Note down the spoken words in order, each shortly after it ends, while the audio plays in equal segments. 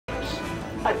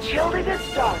Until it is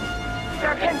done,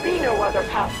 there can be no other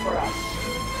path for us.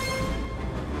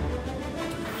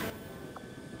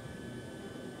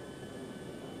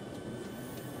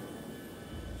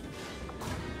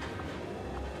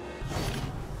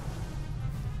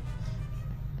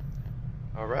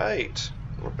 Alright,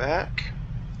 we're back.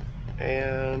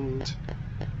 And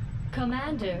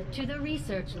Commander to the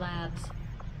research labs.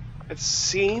 it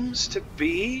seems to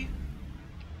be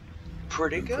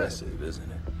pretty good. Impressive,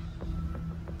 isn't it?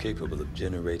 Capable of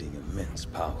generating immense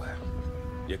power,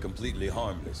 yet completely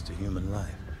harmless to human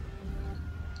life.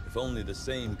 If only the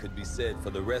same could be said for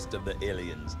the rest of the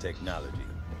aliens' technology,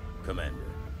 Commander.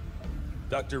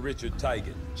 Dr. Richard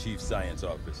Teigen, Chief Science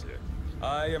Officer.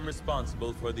 I am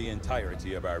responsible for the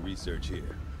entirety of our research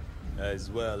here, as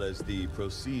well as the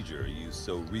procedure you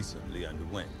so recently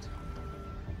underwent.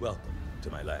 Welcome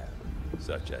to my lab,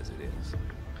 such as it is.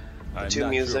 I'm The not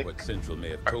music sure what Central may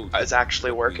have told you. is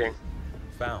actually but working.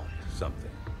 we found something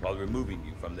while removing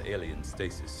you from the alien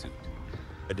stasis suit.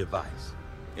 A device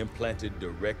implanted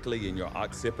directly in your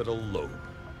occipital lobe.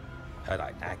 Had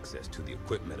I access to the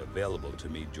equipment available to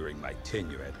me during my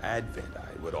tenure at Advent,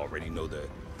 I would already know the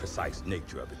precise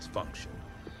nature of its function.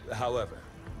 However,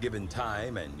 given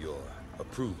time and your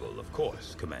approval, of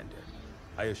course, Commander,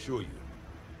 I assure you,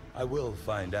 I will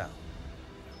find out.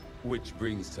 Which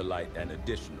brings to light an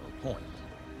additional point.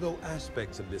 Though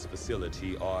aspects of this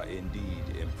facility are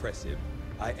indeed impressive,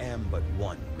 I am but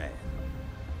one man.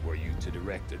 Were you to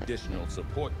direct additional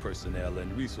support personnel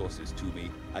and resources to me,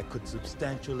 I could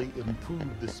substantially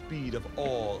improve the speed of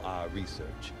all our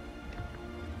research.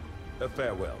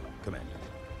 Farewell, Commander.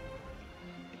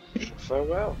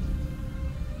 Farewell.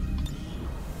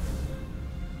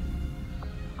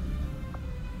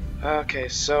 Okay,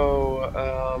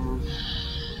 so,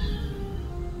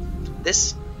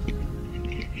 This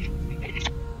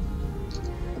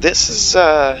is,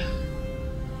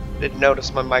 didn't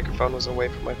notice my microphone was away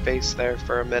from my face there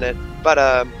for a minute, but,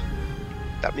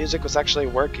 that music was actually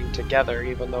working together,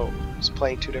 even though it was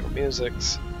playing two different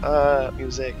musics.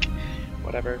 Music,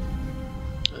 whatever.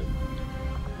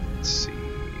 Let's see.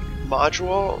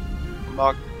 Module,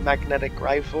 magnetic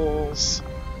rifles,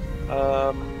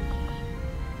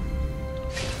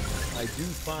 I do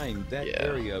find that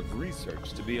area of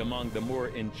research to be among the more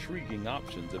intriguing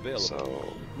options available.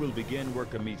 So, We'll begin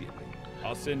work immediately.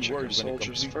 I'll send check word our when a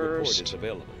soldiers complete report first. is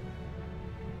available.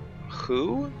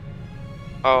 who?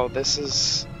 Oh, this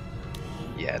is...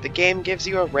 Yeah, the game gives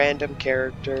you a random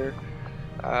character.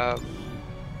 I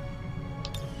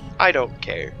don't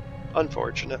care,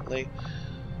 unfortunately.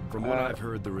 From what I've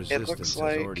heard, the Resistance looks has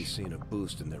like- already seen a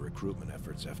boost in their recruitment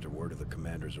efforts after word of the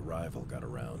Commander's arrival got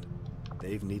around.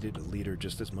 They've needed a leader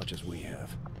just as much as we have,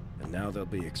 and now they'll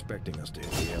be expecting us to hit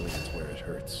the aliens where it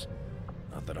hurts.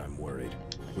 Not that I'm worried.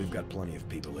 We've got plenty of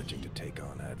people itching to take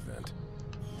on Advent.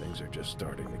 Things are just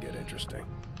starting to get interesting.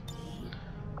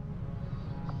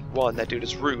 One, that dude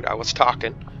is rude, I was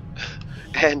talking.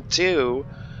 And two,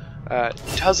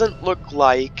 doesn't look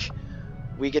like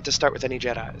we get to start with any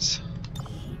Jedis.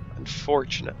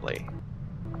 Unfortunately.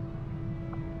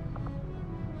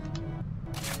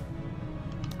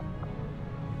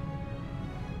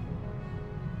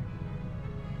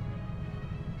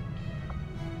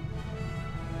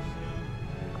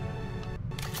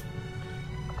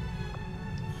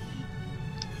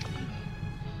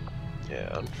 Yeah,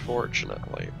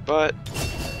 unfortunately, but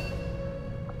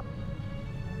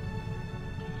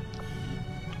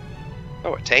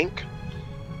oh, a tank?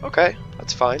 Okay,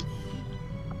 that's fine.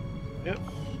 Yep.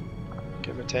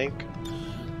 Give him a tank.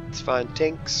 It's fine.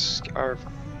 Tanks are...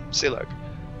 See, look.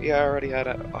 We already had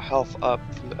a health up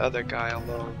from the other guy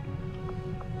alone.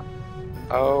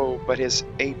 Oh, but his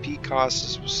AP cost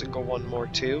is a single one more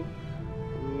too?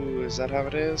 Ooh, is that how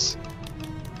it is?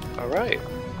 Alright.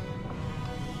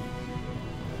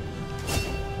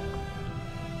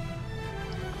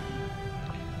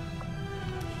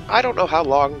 I don't know how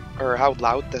long or how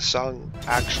loud this song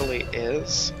actually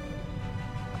is.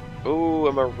 Ooh,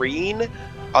 a Marine?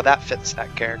 Oh, that fits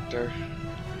that character.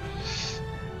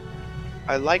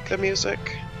 I like the music.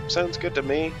 Sounds good to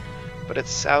me. But it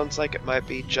sounds like it might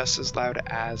be just as loud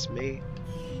as me.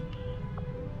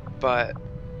 But,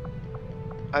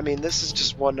 I mean, this is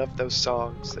just one of those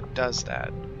songs that does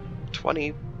that.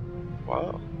 20.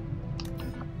 Wow.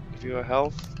 Give you a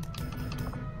health.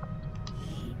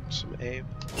 Some aim.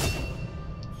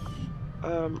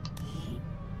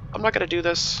 I'm not gonna do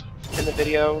this in the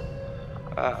video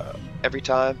every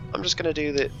time. I'm just gonna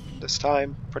do that this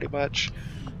time, pretty much.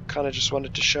 Kind of just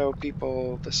wanted to show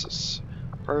people this is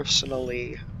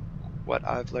personally what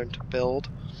I've learned to build.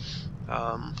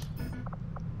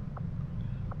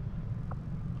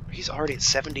 He's already at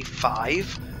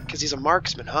 75? Because he's a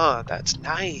marksman, huh? That's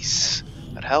nice.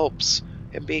 That helps.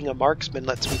 Him being a marksman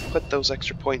lets me put those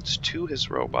extra points to his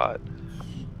robot.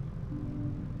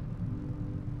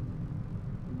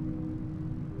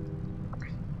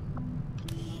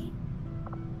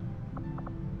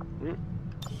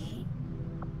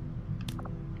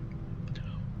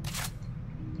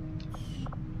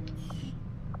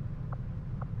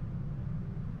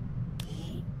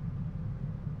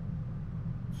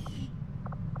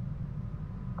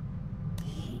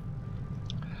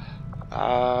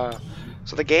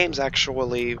 So the game's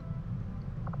actually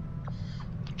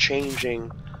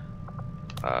changing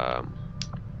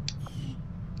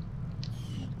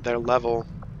their level,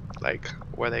 like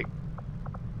where they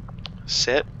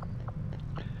sit.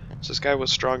 So this guy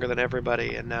was stronger than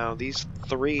everybody, and now these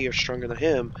three are stronger than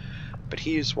him, but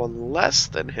he's one less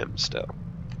than him still.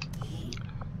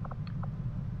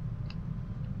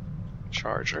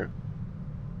 Charger.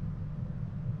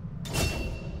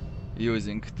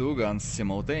 Using two guns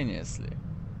simultaneously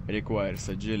requires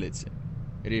agility,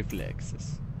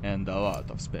 reflexes, and a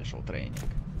lot of special training.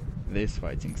 This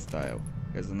fighting style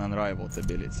has an unrivaled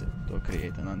ability to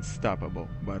create an unstoppable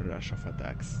barrage of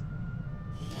attacks.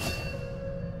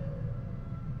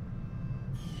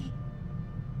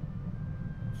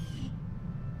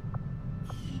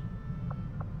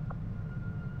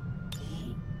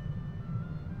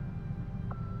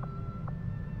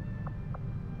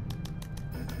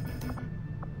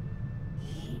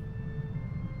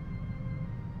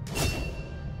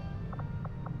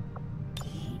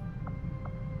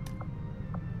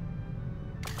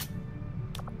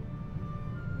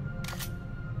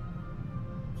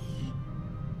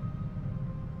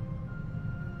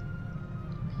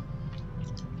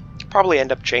 Probably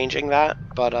end up changing that,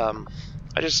 but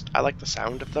I like the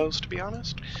sound of those, to be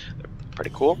honest. They're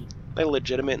pretty cool. They're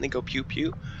legitimate and they go pew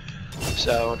pew.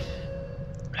 So,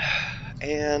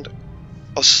 and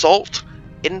assault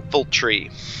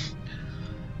infantry.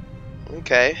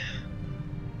 Okay.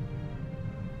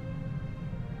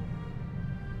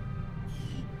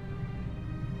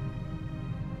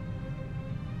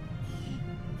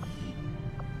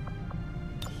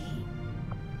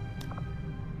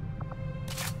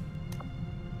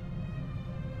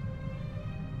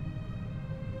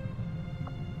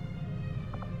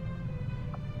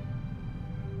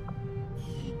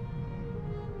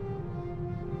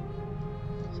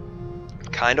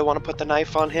 Kind of want to put the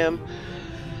knife on him,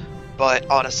 but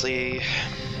honestly,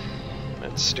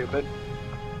 it's stupid.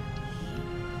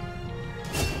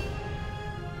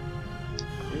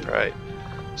 Alright,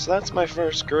 so that's my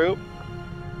first group.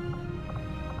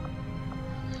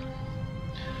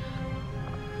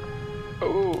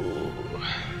 Ooh,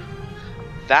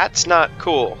 that's not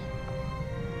cool.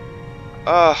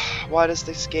 Ugh, why does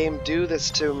this game do this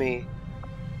to me?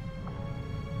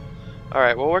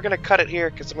 Alright, well, we're going to cut it here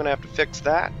because I'm going to have to fix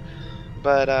that.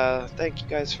 But thank you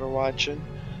guys for watching,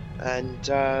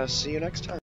 and see you next time.